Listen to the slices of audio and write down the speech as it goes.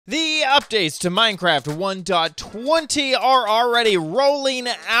The updates to Minecraft 1.20 are already rolling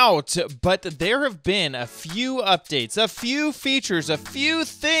out, but there have been a few updates, a few features, a few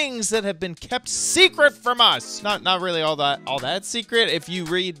things that have been kept secret from us. Not really all that secret if you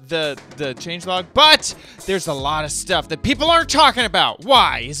read the changelog, but there's a lot of stuff that people aren't talking about.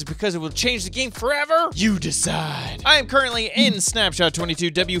 Why? Is it because it will change the game forever? You decide. I am currently in Snapshot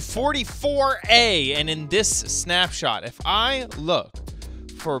 22W44A, and in this snapshot, if I look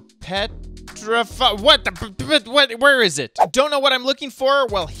for petrified, where is it? Don't know what I'm looking for?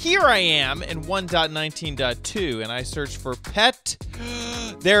 Well, here I am in 1.19.2, and I search for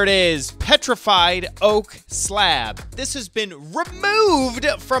there it is, petrified oak slab. This has been removed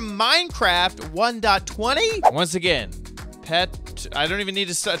from Minecraft 1.20. Once again, I don't even need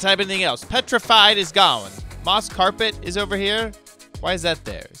to type anything else. Petrified is gone. Moss carpet is over here. Why is that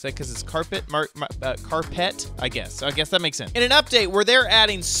there? Is that because it's carpet? Carpet? I guess that makes sense. In an update where they're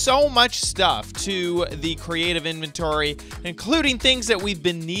adding so much stuff to the creative inventory, including things that we've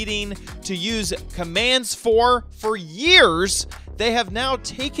been needing to use commands for years, they have now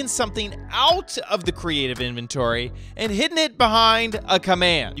taken something out of the creative inventory and hidden it behind a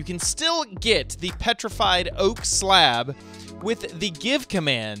command. You can still get the petrified oak slab with the give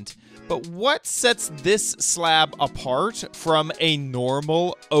command. But what sets this slab apart from a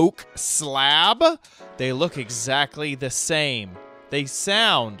normal oak slab? They look exactly the same. They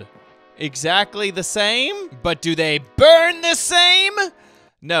sound exactly the same, but do they burn the same?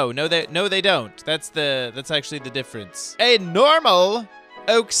 No, they don't. That's actually the difference. A normal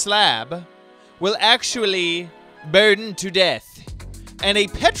oak slab will actually burn to death, and a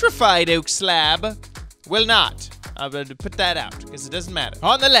petrified oak slab will not. I'm going to put that out because it doesn't matter.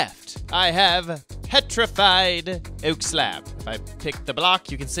 On the left, I have petrified oak slab. If I pick the block,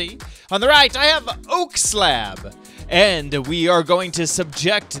 you can see. On the right, I have oak slab. And we are going to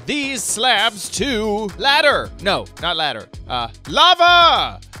subject these slabs to ladder. No, not ladder. Lava!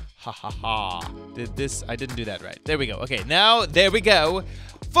 Ha ha ha. I didn't do that right. There we go. Okay, now there we go.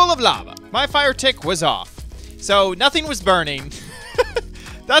 Full of lava. My fire tick was off. So nothing was burning.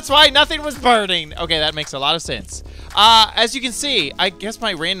 That's why nothing was burning. Okay, that makes a lot of sense. As you can see, I guess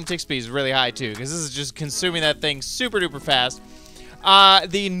my random tick speed is really high too, because this is just consuming that thing super duper fast.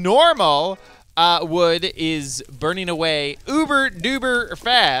 The normal wood is burning away uber duper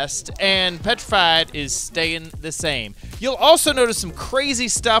fast, and petrified is staying the same. You'll also notice some crazy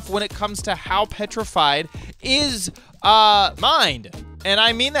stuff when it comes to how petrified is mined. And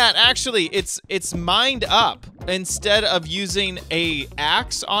I mean that actually, it's mined up. Instead of using a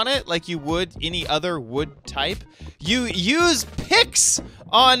axe on it like you would any other wood type, you use picks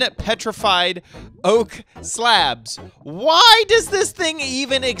on petrified oak slabs. Why does this thing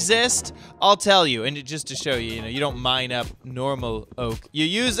even exist? I'll tell you, and just to show you, you don't mine up normal oak. You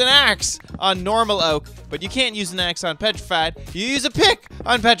use an axe on normal oak, but you can't use an axe on petrified. You use a pick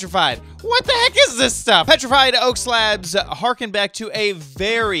on petrified. What the heck is this stuff? Petrified oak slabs harken back to a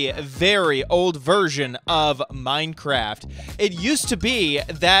very, very old version of Minecraft. It used to be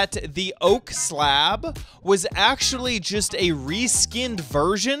that the oak slab was actually just a reskinned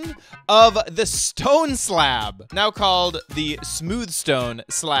version of the stone slab, now called the smooth stone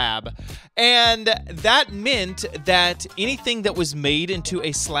slab. And that meant that anything that was made into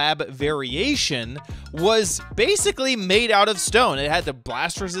a slab variation was basically made out of stone. It had the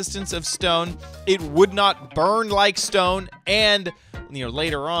blast resistance of stone. It would not burn like stone, and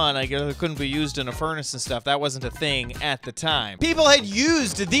later on, I guess it couldn't be used in a furnace and stuff. That wasn't a thing at the time. People had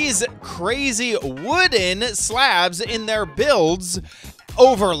used these crazy wooden slabs in their builds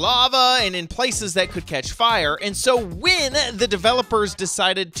over lava and in places that could catch fire. And so when the developers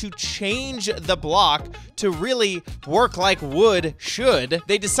decided to change the block to really work like wood should,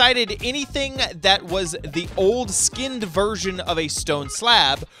 they decided anything that was the old skinned version of a stone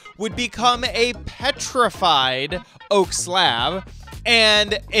slab would become a petrified oak slab,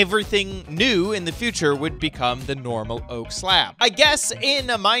 and everything new in the future would become the normal oak slab. I guess in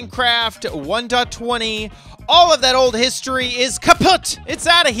Minecraft 1.20, all of that old history is kaput. It's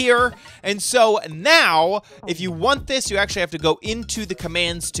out of here. And so now, if you want this, you actually have to go into the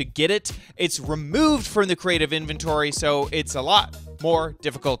commands to get it. It's removed from the creative inventory, so it's a lot more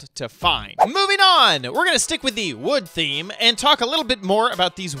difficult to find. Moving on, we're gonna stick with the wood theme and talk a little bit more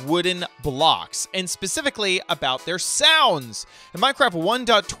about these wooden blocks, and specifically about their sounds. In Minecraft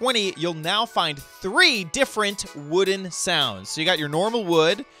 1.20, you'll now find 3 different wooden sounds. So you got your normal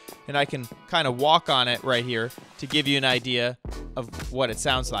wood, and I can kind of walk on it right here to give you an idea of what it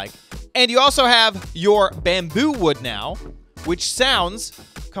sounds like. And you also have your bamboo wood now, which sounds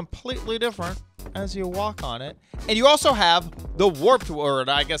completely different as you walk on it. And you also have the warped wood.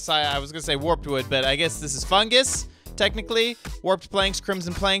 I guess I was gonna say warped wood, but I guess this is fungus, technically. Warped planks,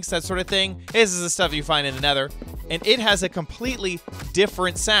 crimson planks, that sort of thing. This is the stuff you find in the nether. And it has a completely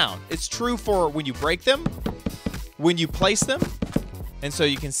different sound. It's true for when you break them, when you place them. And so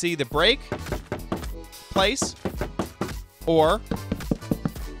you can see the break, place, or,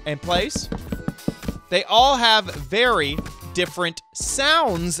 and place. They all have very different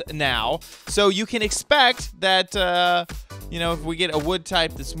sounds now. So you can expect that, you know, if we get a wood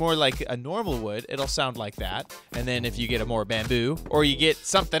type that's more like a normal wood, it'll sound like that. And then if you get a more bamboo, or you get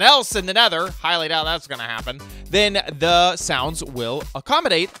something else in the nether, highly doubt that's gonna happen, then the sounds will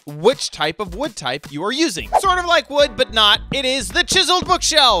accommodate which type of wood type you are using. Sort of like wood, but not. It is the chiseled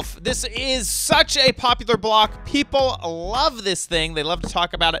bookshelf. This is such a popular block. People love this thing. They love to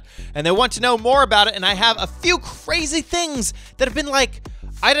talk about it, and they want to know more about it. And I have a few crazy things that have been like,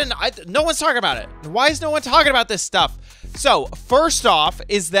 no one's talking about it. Why is no one talking about this stuff? So, first off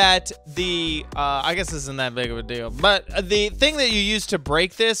is that the, I guess this isn't that big of a deal, but the thing that you use to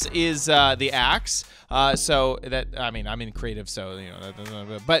break this is the axe. So that, I mean, I'm in creative, so, you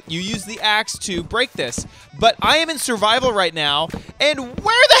know, but you use the axe to break this. But I am in survival right now, and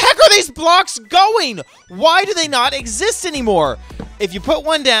where the heck are these blocks going? Why do they not exist anymore? If you put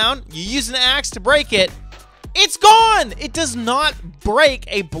one down, you use an axe to break it, it's gone! It does not break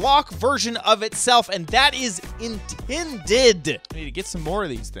a block version of itself, and that is intended. I need to get some more of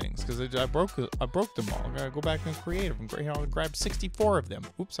these things, because I broke them all. I gotta go back and creative and grab 64 of them.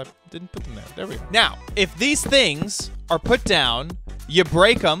 Oops, I didn't put them there. There we go. Now, if these things are put down, you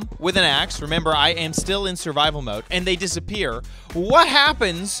break them with an axe. Remember, I am still in survival mode, and they disappear. What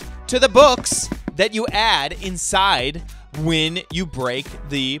happens to the books that you add inside when you break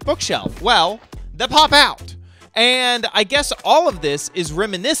the bookshelf? Well, they pop out. And I guess all of this is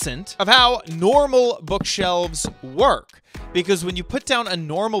reminiscent of how normal bookshelves work. Because when you put down a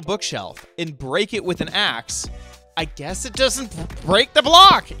normal bookshelf and break it with an axe, I guess it doesn't break the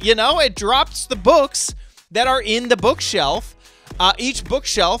block. You know, it drops the books that are in the bookshelf. Each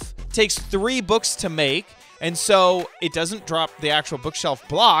bookshelf takes 3 books to make. And so it doesn't drop the actual bookshelf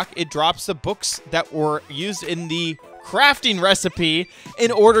block. It drops the books that were used in the crafting recipe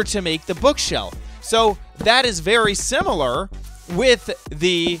in order to make the bookshelf. So that is very similar with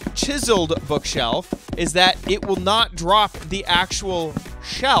the chiseled bookshelf, is that it will not drop the actual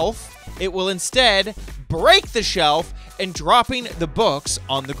shelf. It will instead break the shelf and dropping the books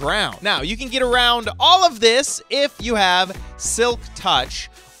on the ground. Now, you can get around all of this if you have Silk Touch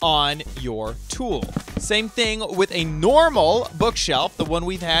on your tool. Same thing with a normal bookshelf, the one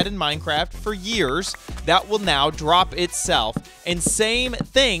we've had in Minecraft for years, that will now drop itself. And same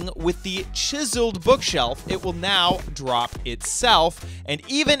thing with the chiseled bookshelf, it will now drop itself. And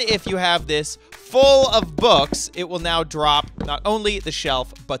even if you have this full of books, it will now drop not only the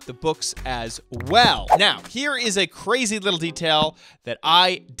shelf, but the books as well. Now, here is a crazy little detail that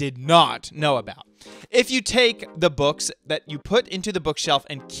I did not know about. If you take the books that you put into the bookshelf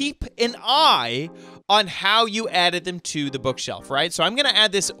and keep an eye on how you added them to the bookshelf, right? So I'm going to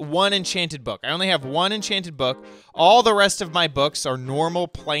add this one enchanted book. I only have one enchanted book. All the rest of my books are normal,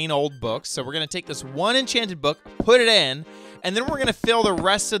 plain old books. So we're going to take this one enchanted book, put it in, and then we're going to fill the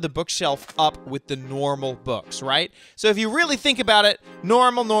rest of the bookshelf up with the normal books, right? So if you really think about it,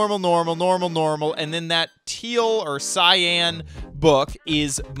 normal, normal, normal, normal, normal, and then that teal or cyan book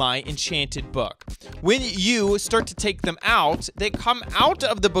is my enchanted book. When you start to take them out, they come out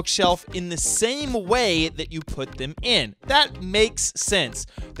of the bookshelf in the same way that you put them in. That makes sense.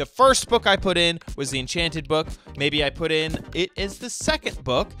 The first book I put in was the enchanted book. Maybe I put in it as the second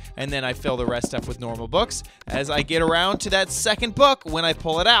book, and then I fill the rest up with normal books. As I get around to that second book, when I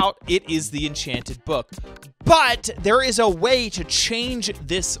pull it out, it is the enchanted book. But there is a way to change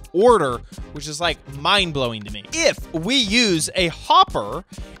this order, which is like mind-blowing to me. If we use a hopper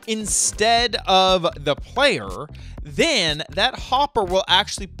instead of the player, then that hopper will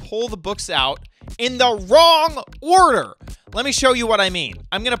actually pull the books out in the wrong order. Let me show you what I mean.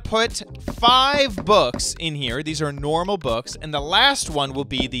 I'm gonna put 5 books in here. These are normal books, and the last one will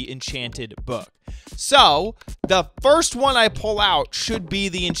be the enchanted book. So the first one I pull out should be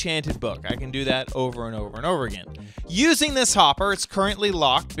the enchanted book. I can do that over and over and over again. Using this hopper, it's currently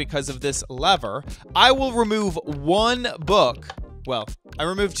locked because of this lever. I will remove 1 book. Well, I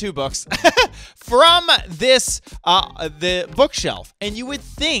removed 2 books from this, the bookshelf. And you would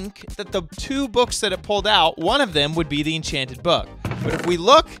think that the 2 books that it pulled out, one of them would be the enchanted book. But if we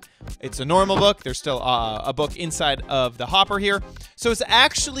look, It's a normal book. There's still a book inside of the hopper here. So it's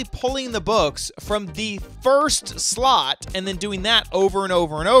actually pulling the books from the first slot and then doing that over and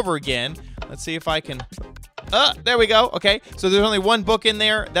over and over again. Let's see if I can... there we go. Okay, so there's only one book in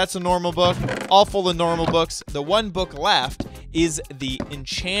there. That's a normal book. All full of normal books. The one book left is the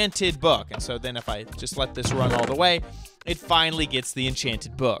enchanted book. And so then if I just let this run all the way, it finally gets the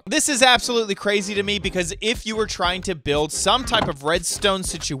enchanted book. This is absolutely crazy to me because if you were trying to build some type of redstone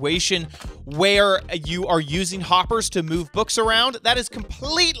situation where you are using hoppers to move books around, that is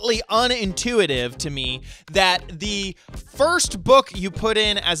completely unintuitive to me that the first book you put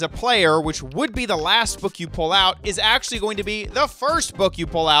in as a player, which would be the last book you pull out, is actually going to be the first book you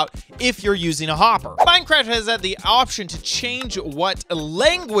pull out if you're using a hopper. Minecraft has had the option to change what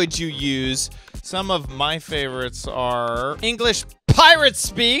language you use. Some of my favorites are English pirate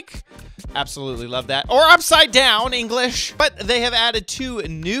speak. Absolutely love that. Or upside down English. But they have added 2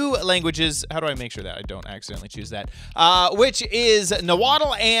 new languages. How do I make sure that I don't accidentally choose that? Which is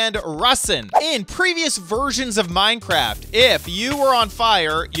Nahuatl and Rusyn. In previous versions of Minecraft, if you were on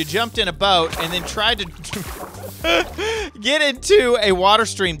fire, you jumped in a boat and then tried to get into a water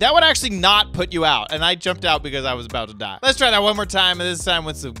stream, that would actually not put you out. And I jumped out because I was about to die. Let's try that one more time, and this time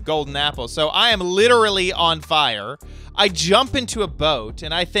with some golden apples. So I am literally on fire. I jump into a boat,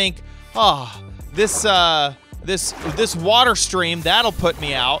 and I think, oh, this water stream, that'll put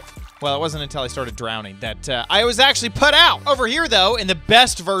me out. Well, it wasn't until I started drowning that I was actually put out. Over here, though, in the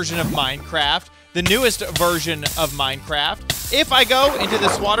best version of Minecraft, the newest version of Minecraft, if I go into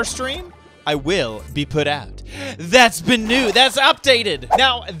this water stream, I will be put out. That's been new. That's updated.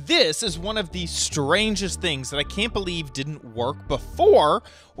 Now, this is one of the strangest things that I can't believe didn't work before.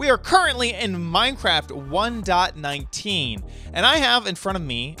 We are currently in Minecraft 1.19, and I have in front of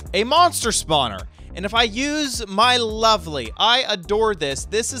me a monster spawner. And if I use my lovely, I adore this.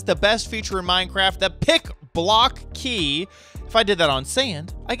 This is the best feature in Minecraft, the pick block key. If I did that on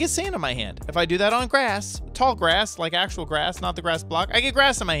sand, I get sand in my hand. If I do that on grass, tall grass, like actual grass, not the grass block, I get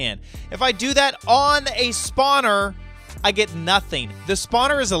grass in my hand. If I do that on a spawner, I get nothing. The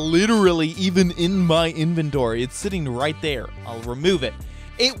spawner is literally even in my inventory. It's sitting right there. I'll remove it.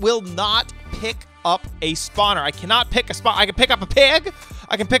 It will not pick up a spawner. I cannot pick a spawner. I can pick up a pig.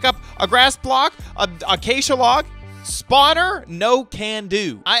 I can pick up a grass block, a acacia log. Spawner, no can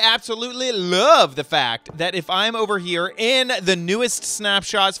do. I absolutely love the fact that if I'm over here in the newest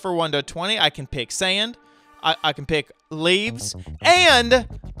snapshots for 1.20, I can pick sand, I can pick leaves, and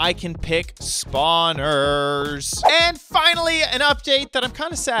I can pick spawners. And finally, an update that I'm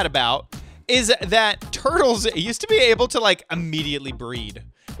kind of sad about is that turtles used to be able to like immediately breed,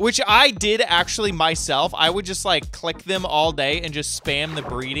 which I did actually myself. I would just like click them all day and just spam the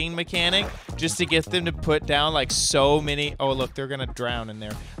breeding mechanic just to get them to put down like so many. Oh, look, they're gonna drown in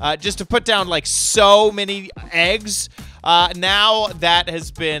there. Just to put down like so many eggs. Now that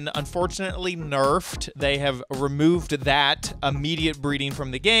has been unfortunately nerfed. They have removed that immediate breeding from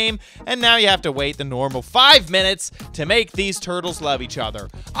the game, and now you have to wait the normal 5 minutes to make these turtles love each other.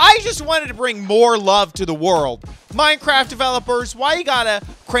 I just wanted to bring more love to the world. Minecraft developers, why you gotta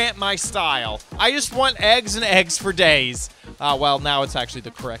cramp my style? I just want eggs and eggs for days. Well, now it's actually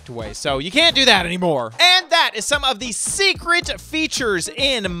the correct way, so you can't do that anymore. And that is some of the secret features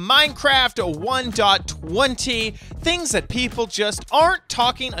in Minecraft 1.20, things that people just aren't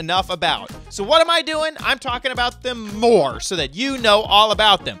talking enough about. So what am I doing? I'm talking about them more so that you know all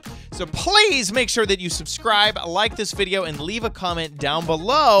about them. So please make sure that you subscribe, like this video, and leave a comment down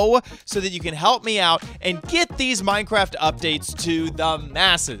below so that you can help me out and get these Minecraft updates to the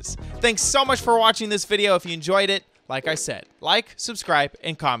masses. Thanks so much for watching this video. If you enjoyed it, like I said, like, subscribe,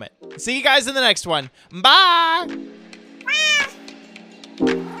 and comment. See you guys in the next one. Bye!